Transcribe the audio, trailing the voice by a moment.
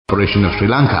Corporation of Sri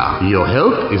Lanka. Your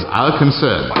health is our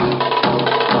concern.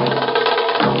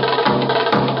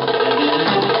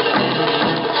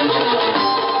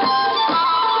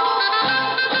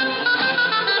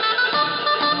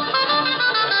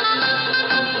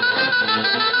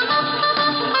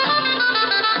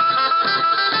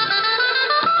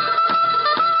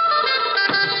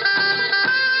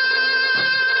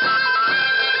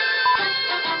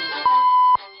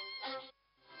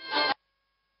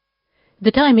 The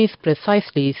time is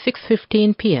precisely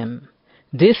 6:15 p.m.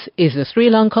 This is the Sri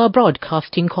Lanka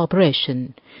Broadcasting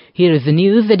Corporation. Here is the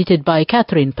news edited by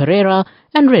Catherine Pereira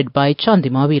and read by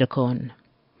Chandima Veerakorn.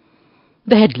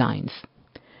 The headlines.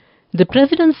 The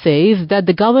President says that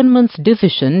the government's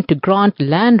decision to grant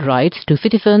land rights to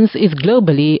citizens is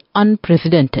globally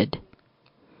unprecedented.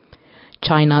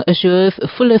 China assures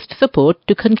fullest support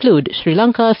to conclude Sri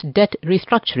Lanka's debt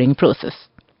restructuring process.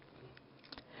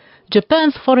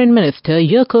 Japan's Foreign Minister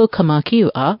Yoko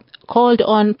Kamakiwa called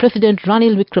on President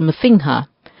Ranil Wickremesinghe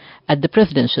at the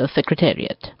Presidential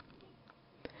Secretariat.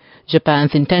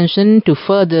 Japan's intention to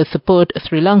further support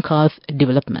Sri Lanka's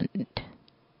development.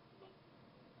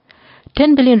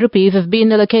 10 billion rupees have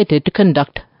been allocated to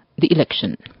conduct the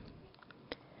election.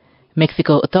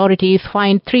 Mexico authorities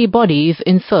find 3 bodies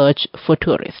in search for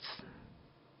tourists.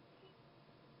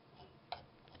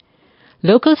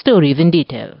 Local stories in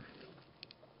detail.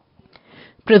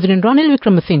 President Ranil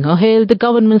Wickremesinghe hailed the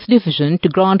government's decision to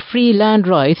grant free land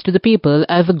rights to the people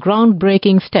as a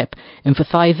groundbreaking step,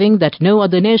 emphasizing that no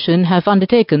other nation has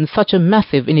undertaken such a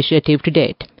massive initiative to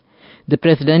date. The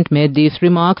President made these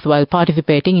remarks while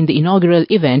participating in the inaugural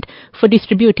event for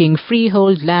distributing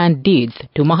freehold land deeds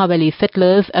to Mahaweli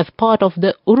settlers as part of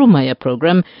the Urumaya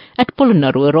program at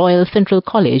Polonnaruwa Royal Central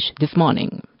College this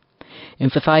morning.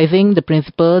 Emphasizing the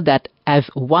principle that as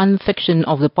one section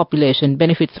of the population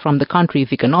benefits from the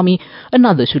country's economy,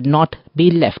 another should not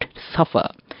be left to suffer.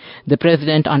 The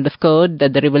President underscored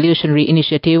that the revolutionary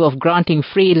initiative of granting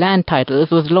free land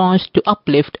titles was launched to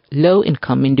uplift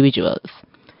low-income individuals.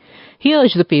 He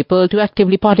urged the people to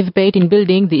actively participate in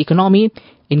building the economy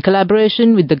in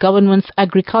collaboration with the government's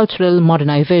agricultural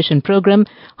modernization program,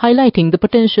 highlighting the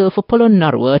potential for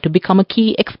Polonnaruwa to become a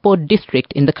key export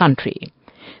district in the country.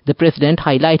 The President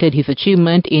highlighted his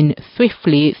achievement in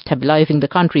swiftly stabilizing the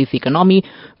country's economy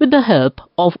with the help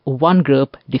of one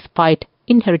group despite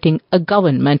inheriting a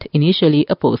government initially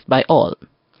opposed by all.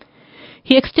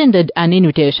 He extended an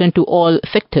invitation to all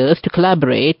sectors to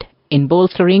collaborate in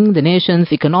bolstering the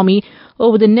nation's economy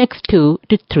over the next 2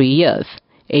 to 3 years,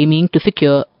 aiming to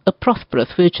secure a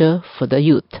prosperous future for the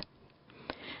youth.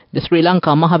 The Sri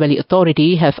Lanka Mahaweli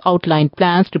Authority has outlined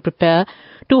plans to prepare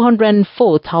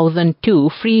 204,002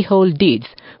 freehold deeds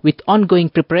with ongoing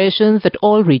preparations at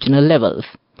all regional levels.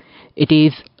 It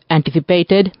is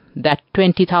anticipated that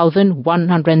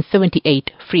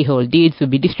 20,178 freehold deeds will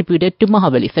be distributed to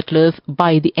Mahaweli settlers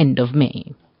by the end of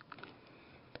May.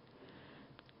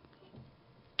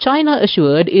 China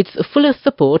assured its fullest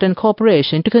support and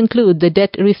cooperation to conclude the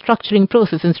debt restructuring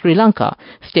process in Sri Lanka,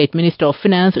 State Minister of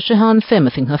Finance Shehan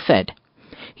Semesinghe said.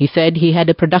 He said he had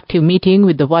a productive meeting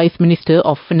with the Vice Minister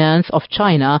of Finance of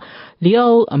China,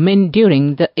 Liao Min,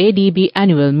 during the ADB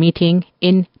annual meeting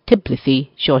in Tbilisi,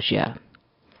 Georgia.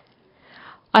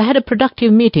 I had a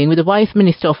productive meeting with the Vice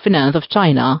Minister of Finance of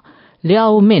China,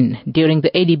 Liao Min, during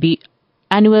the ADB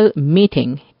annual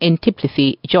meeting in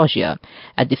Tbilisi, Georgia.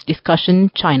 At this discussion,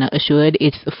 China assured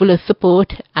its fullest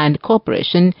support and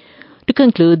cooperation to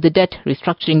conclude the debt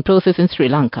restructuring process in Sri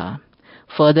Lanka.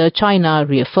 Further, China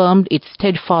reaffirmed its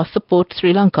steadfast support to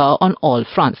Sri Lanka on all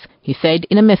fronts, he said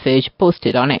in a message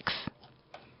posted on X.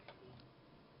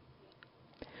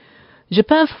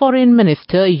 Japan's Foreign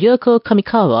Minister Yoko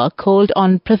Kamikawa called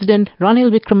on President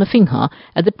Ranil Wickremesinghe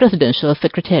at the Presidential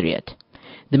Secretariat.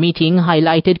 The meeting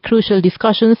highlighted crucial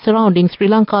discussions surrounding Sri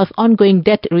Lanka's ongoing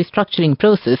debt restructuring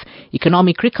process,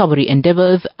 economic recovery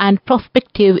endeavors, and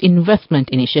prospective investment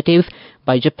initiatives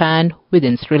by Japan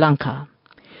within Sri Lanka.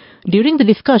 During the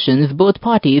discussions, both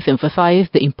parties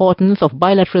emphasized the importance of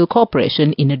bilateral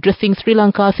cooperation in addressing Sri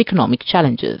Lanka's economic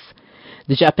challenges.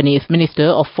 The Japanese Minister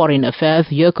of Foreign Affairs,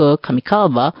 Yoko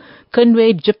Kamikawa,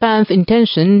 conveyed Japan's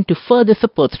intention to further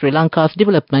support Sri Lanka's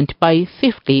development by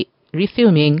swiftly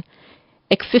resuming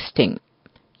existing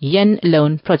yen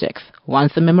loan projects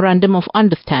once a memorandum of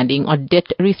understanding on debt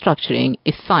restructuring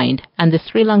is signed and the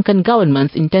Sri Lankan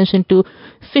government's intention to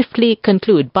swiftly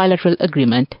conclude bilateral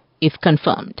agreement is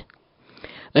confirmed.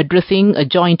 Addressing a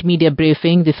joint media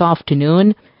briefing this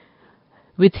afternoon,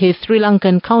 With his Sri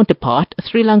Lankan counterpart,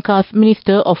 Sri Lanka's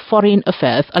Minister of Foreign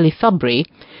Affairs Ali Sabri,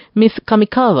 Ms.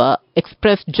 Kamikawa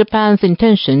expressed Japan's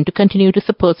intention to continue to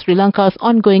support Sri Lanka's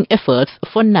ongoing efforts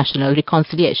for national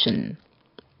reconciliation.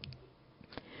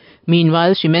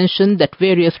 Meanwhile, she mentioned that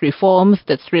various reforms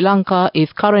that Sri Lanka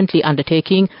is currently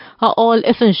undertaking are all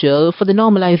essential for the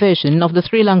normalization of the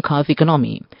Sri Lanka's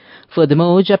economy.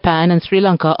 Furthermore, Japan and Sri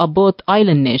Lanka are both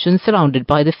island nations surrounded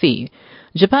by the sea.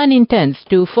 Japan intends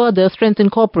to further strengthen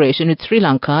cooperation with Sri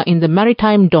Lanka in the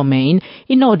maritime domain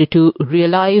in order to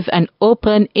realize an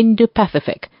open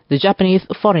Indo-Pacific, the Japanese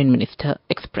foreign minister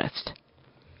expressed.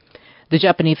 The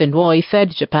Japanese envoy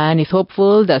said Japan is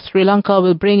hopeful that Sri Lanka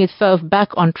will bring itself back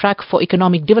on track for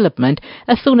economic development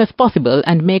as soon as possible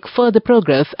and make further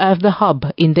progress as the hub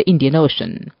in the Indian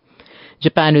Ocean.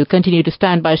 Japan will continue to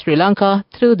stand by Sri Lanka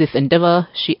through this endeavour,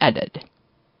 she added.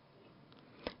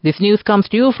 This news comes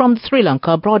to you from the Sri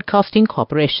Lanka Broadcasting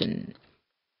Corporation.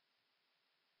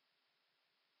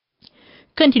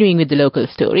 Continuing with the local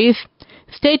stories,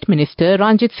 State Minister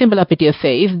Ranjit Simbalapitiya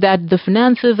says that the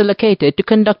finances allocated to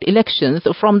conduct elections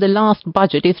from the last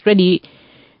budget is ready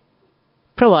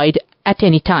provide at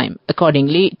any time.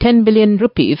 Accordingly, 10 billion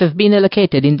rupees have been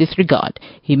allocated in this regard.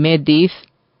 He made these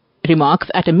remarks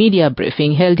at a media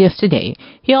briefing held yesterday.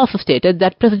 He also stated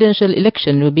that presidential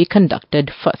election will be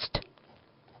conducted first.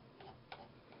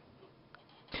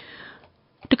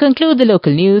 To conclude the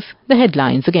local news, the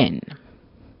headlines again.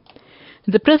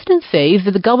 The President says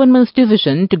that the government's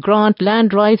decision to grant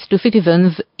land rights to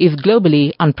citizens is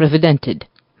globally unprecedented.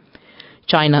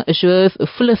 China assures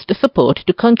fullest support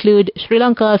to conclude Sri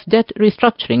Lanka's debt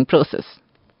restructuring process.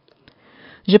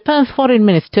 Japan's Foreign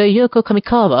Minister Yoko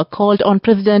Kamikawa called on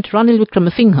President Ranil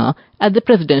Wickremesinghe at the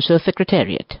Presidential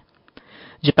Secretariat.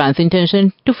 Japan's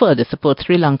intention to further support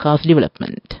Sri Lanka's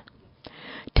development.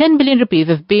 10 billion rupees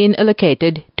have been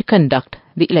allocated to conduct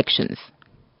the elections.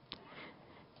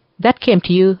 That came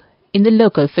to you in the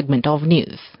local segment of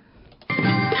news. The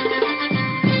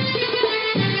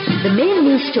main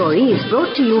news story is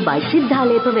brought to you by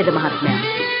Sinhala Veda Mahatmya.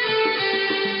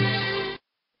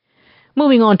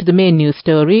 Moving on to the main news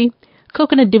story,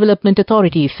 Coconut Development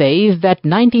Authority says that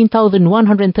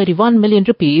 19,131 million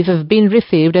rupees has been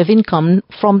received as income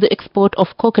from the export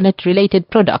of coconut-related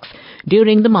products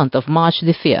during the month of March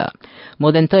this year.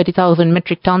 More than 30,000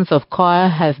 metric tons of coir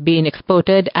has been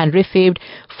exported and received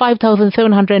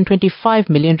 5,725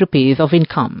 million rupees of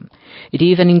income. It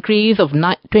is an increase of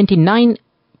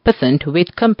 29%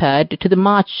 with compared to the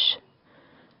March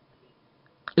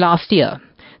last year.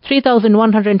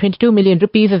 3,122 million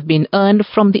rupees have been earned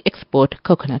from the export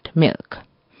coconut milk.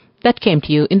 That came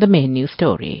to you in the main news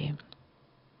story.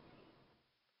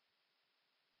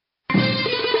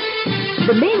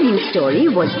 The main news story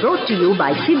was brought to you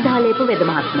by Sinhala Veda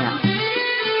Mahatmya.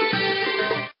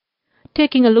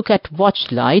 Taking a look at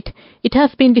Watchlight, it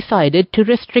has been decided to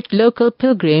restrict local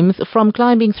pilgrims from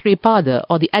climbing Sri Pada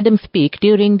or the Adams Peak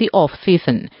during the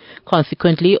off-season.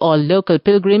 Consequently, all local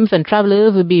pilgrims and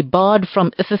travellers will be barred from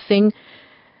accessing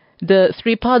the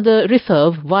Sri Pada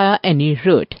Reserve via any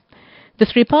route. The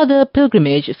Sri Pada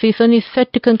pilgrimage season is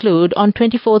set to conclude on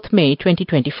 24th May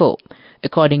 2024.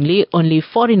 Accordingly, only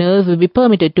foreigners will be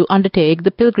permitted to undertake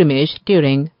the pilgrimage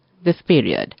during this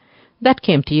period. That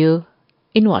came to you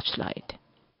in Watchlight.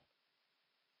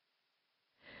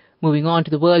 Moving on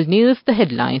to the world news, the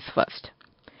headlines first.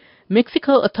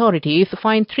 Mexico authorities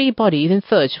find 3 bodies in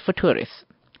search for tourists.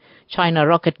 China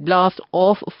rocket blast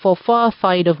off for far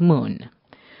side of moon.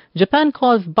 Japan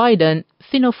calls Biden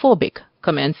xenophobic,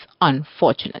 comments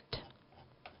unfortunate.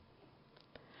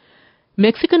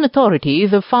 Mexican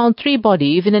authorities have found 3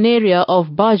 bodies in an area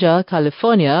of Baja,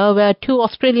 California, where 2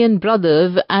 Australian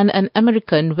brothers and an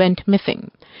American went missing.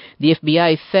 The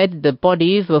FBI said the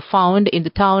bodies were found in the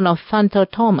town of Santo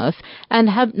Tomas and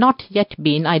have not yet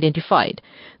been identified.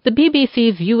 The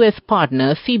BBC's US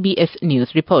partner CBS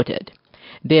News reported.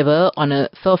 They were on a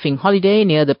surfing holiday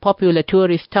near the popular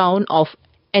tourist town of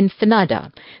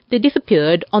Ensenada. They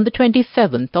disappeared on the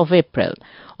 27th of April.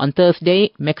 On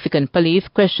Thursday, Mexican police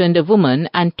questioned a woman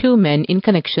and 2 men in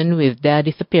connection with their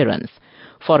disappearance.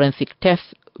 Forensic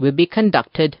tests will be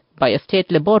conducted by a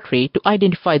state laboratory to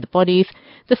identify the bodies,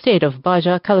 the state of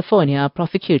Baja California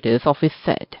prosecutor's office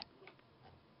said.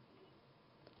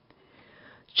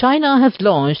 China has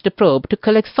launched a probe to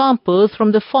collect samples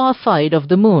from the far side of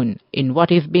the moon in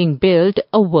what is being built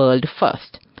a world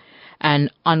first.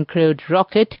 An uncrewed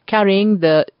rocket carrying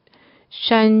the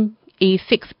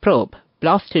Chang'e-6 probe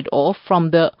blasted off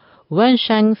from the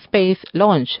Wenchang Space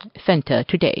Launch Center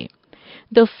today.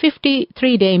 The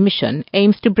 53-day mission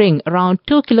aims to bring around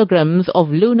 2 kilograms of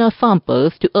lunar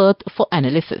samples to Earth for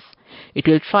analysis. It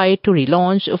will try to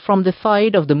relaunch from the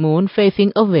side of the moon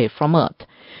facing away from Earth.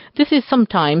 This is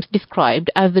sometimes described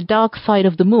as the dark side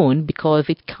of the moon because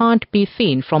it can't be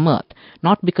seen from Earth,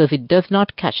 not because it does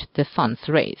not catch the sun's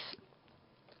rays.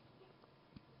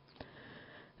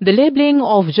 The labeling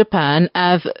of Japan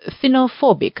as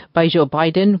xenophobic by Joe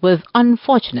Biden was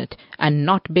unfortunate and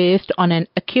not based on an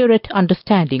accurate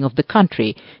understanding of the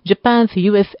country, Japan's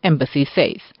U.S. Embassy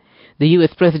says. The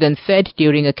U.S. President said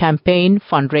during a campaign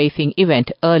fundraising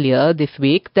event earlier this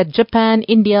week that Japan,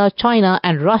 India, China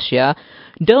and Russia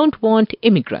don't want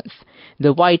immigrants.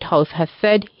 The White House has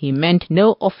said he meant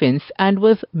no offense and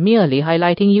was merely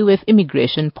highlighting U.S.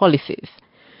 immigration policies.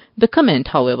 The comment,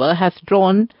 however, has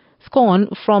drawn scorn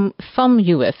from some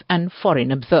U.S. and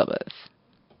foreign observers.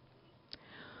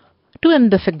 To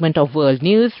end the segment of world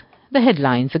news, the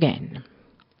headlines again.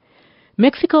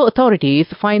 Mexico authorities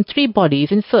find 3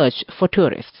 bodies in search for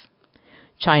tourists.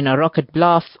 China rocket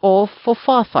blasts off for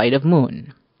far side of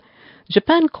moon.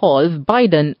 Japan calls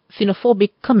Biden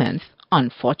xenophobic comments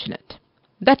unfortunate.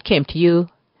 That came to you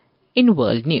in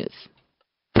world news.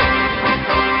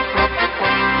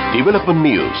 Development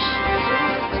news.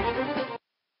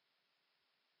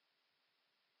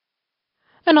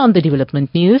 And on the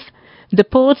development news, the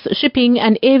Ports, Shipping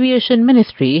and Aviation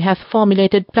Ministry has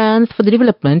formulated plans for the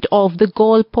development of the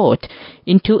Galle port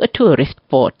into a tourist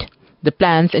port. The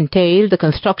plans entail the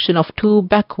construction of 2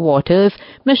 backwaters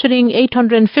measuring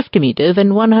 850 meters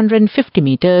and 150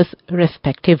 meters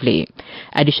respectively.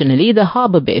 Additionally, the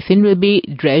harbour basin will be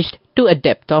dredged to a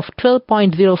depth of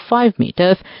 12.05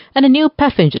 meters and a new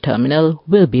passenger terminal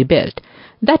will be built.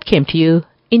 That came to you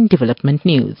in development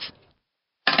news.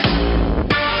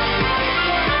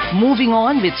 Moving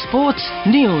on with sports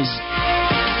news.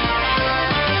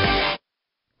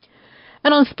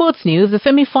 And on sports news, the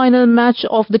semi-final match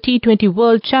of the T20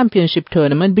 World Championship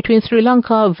tournament between Sri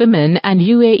Lanka women and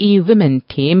UAE women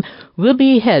team will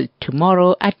be held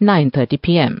tomorrow at 9:30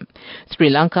 p.m. Sri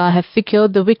Lanka has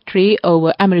secured the victory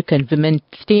over American women's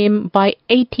team by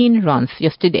 18 runs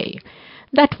yesterday.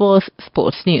 That was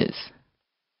sports news.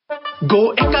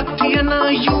 Go ekak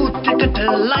thiyana youth eකට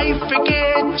life එකේ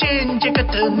change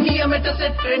එකට නියමෙට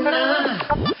set වෙන්න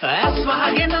as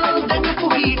වහගෙන දැකපු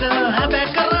හින හැබැ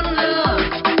කරන්න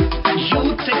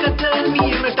youth එකට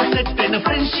නියමෙට set වෙන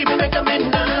friendship එක මෙන්න.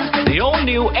 The all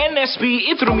new NSB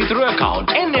Ithru Mithru account,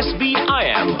 NSB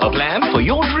IM, a plan for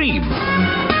your dream.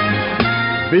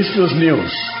 Business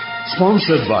News,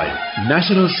 sponsored by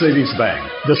National Savings Bank,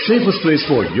 the safest place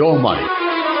for your money.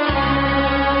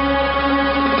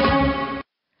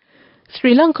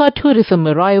 Sri Lanka tourism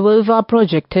arrivals are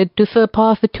projected to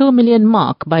surpass the 2 million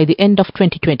mark by the end of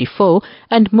 2024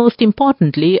 and most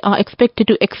importantly are expected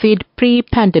to exceed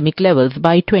pre-pandemic levels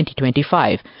by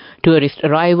 2025. Tourist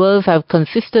arrivals have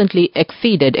consistently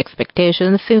exceeded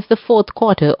expectations since the fourth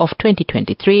quarter of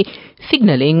 2023,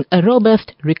 signalling a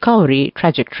robust recovery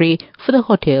trajectory for the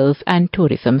hotels and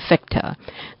tourism sector.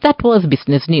 That was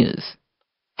Business News.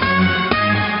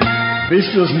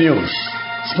 Business News,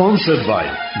 sponsored by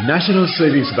National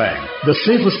Savings Bank, the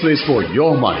safest place for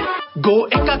your money. Go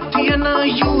ekak thiyana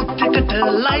youth එකට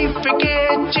life එකේ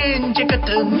change එකට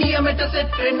නියමෙට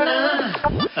set වෙන්න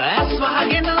as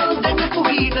වහගෙන දැකපු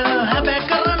හින හැබැ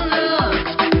කරන්න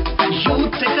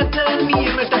youth එකට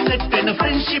නියමෙට set වෙන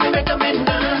friendship එක මෙන්න.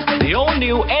 The all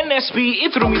new NSB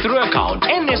Ithru Mithru account,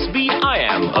 NSB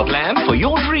IM, a plan for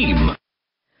your dream.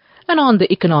 And on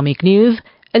the economic news,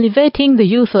 elevating the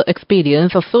user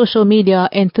experience of social media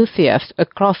enthusiasts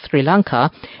across Sri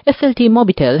Lanka, SLT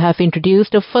Mobitel has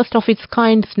introduced a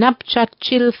first-of-its-kind Snapchat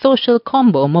Chill Social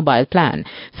Combo mobile plan,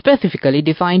 specifically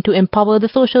designed to empower the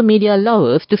social media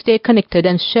lovers to stay connected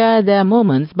and share their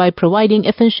moments by providing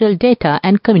essential data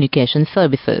and communication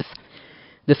services.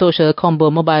 The Social Combo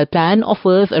mobile plan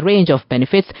offers a range of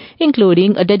benefits,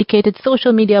 including a dedicated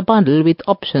social media bundle with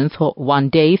options for 1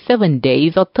 day, 7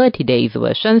 days or 30 days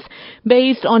versions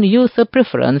based on user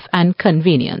preference and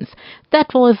convenience.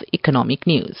 That was economic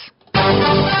news.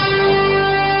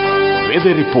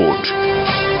 Weather report.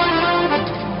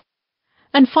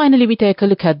 And finally, we take a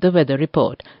look at the weather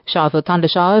report. Showers or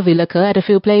thundershowers will occur at a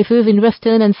few places in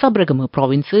western and Sabaragamu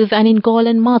provinces and in Galle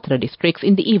and Matra districts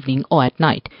in the evening or at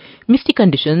night. Misty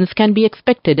conditions can be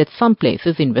expected at some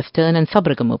places in western and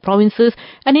Sabaragamu provinces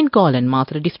and in Galle and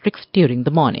Matra districts during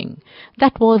the morning.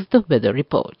 That was the weather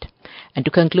report. And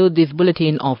to conclude this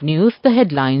bulletin of news, the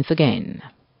headlines again.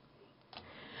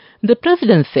 The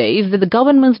President says that the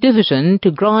government's decision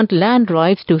to grant land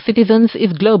rights to citizens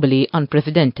is globally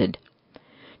unprecedented.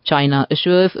 China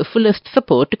assures fullest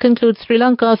support to conclude Sri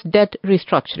Lanka's debt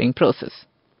restructuring process.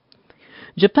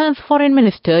 Japan's Foreign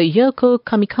Minister Yoko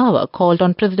Kamikawa called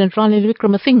on President Ranil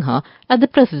Wickremesinghe at the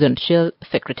Presidential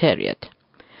Secretariat.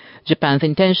 Japan's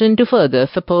intention to further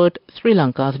support Sri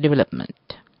Lanka's development.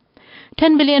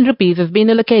 10 billion rupees has been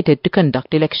allocated to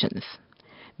conduct elections.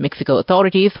 Mexico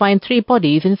authorities find 3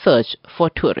 bodies in search for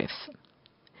tourists.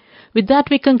 With that,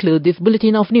 we conclude this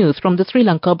bulletin of news from the Sri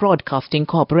Lanka Broadcasting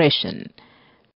Corporation.